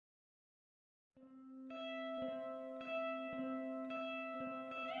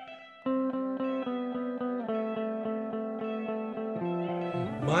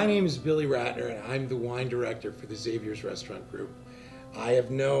My name is Billy Ratner, and I'm the wine director for the Xavier's Restaurant Group. I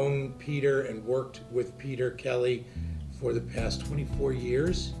have known Peter and worked with Peter Kelly for the past 24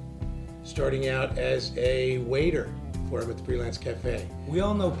 years, starting out as a waiter for him at the Freelance Cafe. We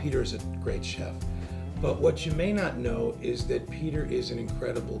all know Peter is a great chef, but what you may not know is that Peter is an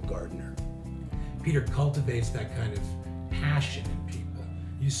incredible gardener. Peter cultivates that kind of passion in people.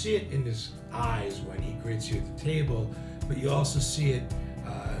 You see it in his eyes when he greets you at the table, but you also see it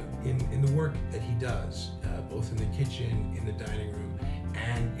in the work that he does, both in the kitchen, in the dining room,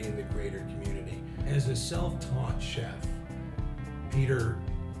 and in the greater community. As a self-taught chef, Peter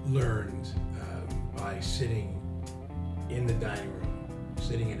learned by sitting in the dining room,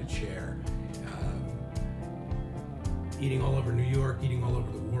 sitting in a chair, eating all over New York, eating all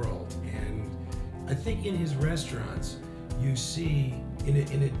over the world. And I think in his restaurants, you see,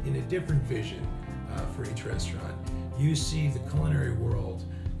 in a different vision for each restaurant, you see the culinary world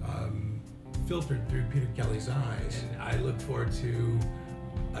filtered through Peter Kelly's eyes. And I look forward to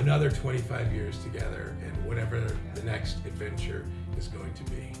another 25 years together and whatever the next adventure is going to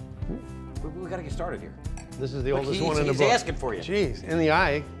be. We gotta get started here. This is the oldest one in the book. He's asking for you. Jeez, in the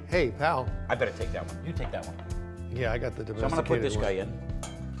eye. Hey, pal. I better take that one. You take that one. Yeah, I got the domesticated So I'm gonna put this one. guy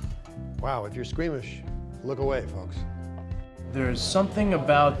in. Wow, if you're squeamish, look away, folks. There's something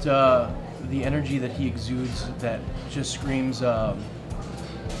about the energy that he exudes that just screams,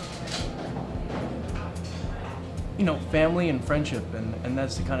 you know, family and friendship, and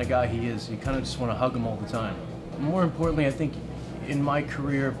that's the kind of guy he is. You kind of just want to hug him all the time. More importantly, I think in my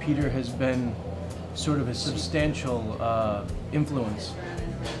career, Peter has been sort of a substantial influence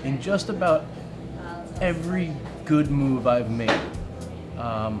in just about every good move I've made.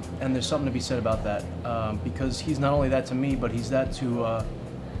 And there's something to be said about that, because he's not only that to me, but he's that to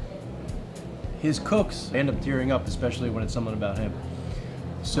his cooks. They end up tearing up, especially when it's something about him.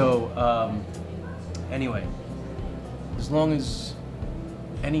 So anyway, as long as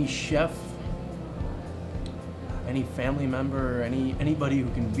any chef, any family member, anybody who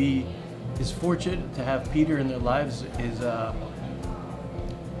can be is fortunate to have Peter in their lives is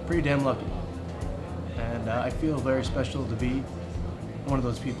pretty damn lucky. And I feel very special to be one of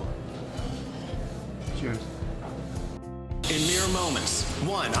those people. Cheers. In mere moments,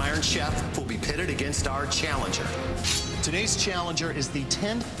 one Iron Chef will be pitted against our challenger. Today's challenger is the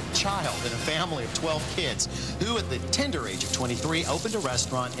 10th child in a family of 12 kids who, at the tender age of 23, opened a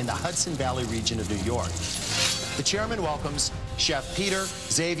restaurant in the Hudson Valley region of New York. The chairman welcomes Chef Peter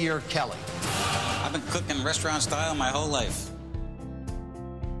Xavier Kelly. I've been cooking restaurant style my whole life.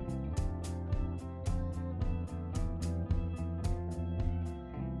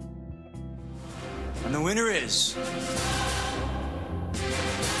 And the winner is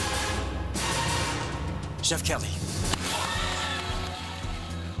Chef Kelly.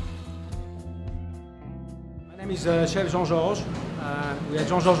 My name is Chef Jean-Georges. We have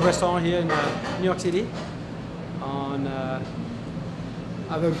Jean-Georges restaurant here in New York City. And I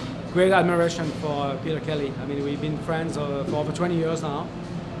have a great admiration for Peter Kelly. I mean, we've been friends for over 20 years now.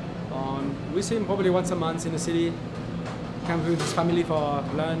 We see him probably once a month in the city. Come with his family for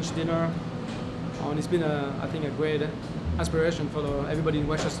lunch, dinner. And it's been, I think, a great inspiration for everybody in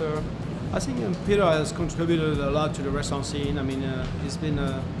Westchester. I think Peter has contributed a lot to the restaurant scene. I mean, he's been,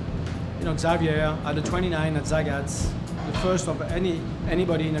 you know, Xavier at the 29 at Zagat's, the first of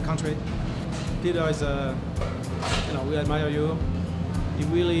anybody in the country. Peter is, you know, we admire you.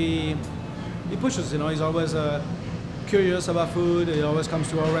 He pushes, you know, he's always curious about food. He always comes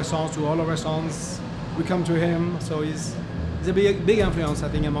to our restaurants, to all our restaurants. We come to him, so he's a big influence, I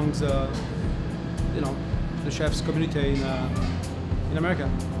think, amongst you know, the chefs community in America,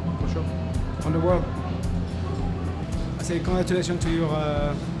 for sure, on the world. I say congratulations to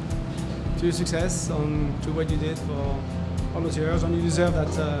your success, and to what you did for all those years, and you deserve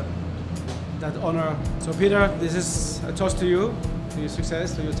that honor. So Peter, this is a toast to you, to your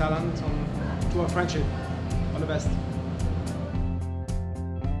success, to your talent, and to our friendship. All the best.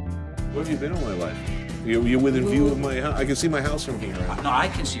 Where have you been all my life? You're within view of my house. I can see my house from here. No, I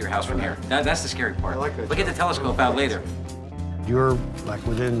can see your house from here. That's the scary part. We'll get the telescope out later. You're like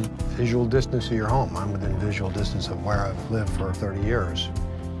within visual distance of your home. I'm within visual distance of where I've lived for 30 years.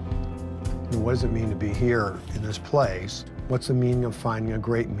 And what does it mean to be here in this place? What's the meaning of finding a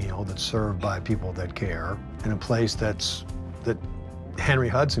great meal that's served by people that care in a place that Henry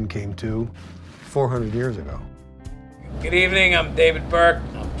Hudson came to 400 years ago? Good evening, I'm David Burke.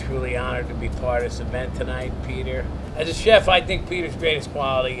 I'm truly honored to be part of this event tonight, Peter. As a chef, I think Peter's greatest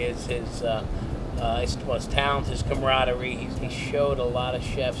quality is his talent, his camaraderie. He showed a lot of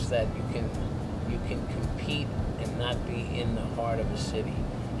chefs that you can compete and not be in the heart of a city.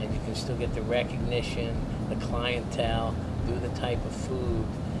 and you can still get the recognition, the clientele, do the type of food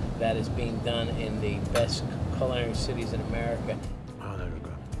that is being done in the best culinary cities in America. Oh, there we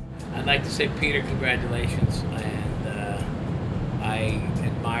go. I'd like to say, Peter, congratulations, and I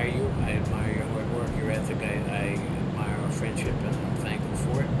admire you. I admire your hard work, your ethic. I admire our friendship, and I'm thankful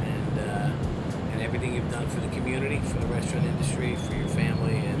for it, and everything you've done for the community, for the restaurant industry, for your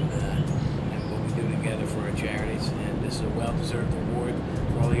family, and what we do together for our charities. And this is a well-deserved award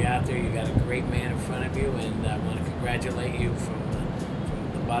for all you out there. You got a great man in front of you, and I want to congratulate you from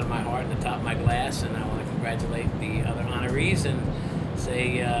the bottom of my heart and the top of my glass, and I want to congratulate the other honorees and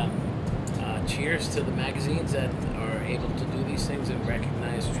say cheers to the magazines that are able to do these things and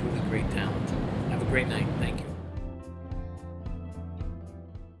recognize truly great talent. Have a great night. Thank you.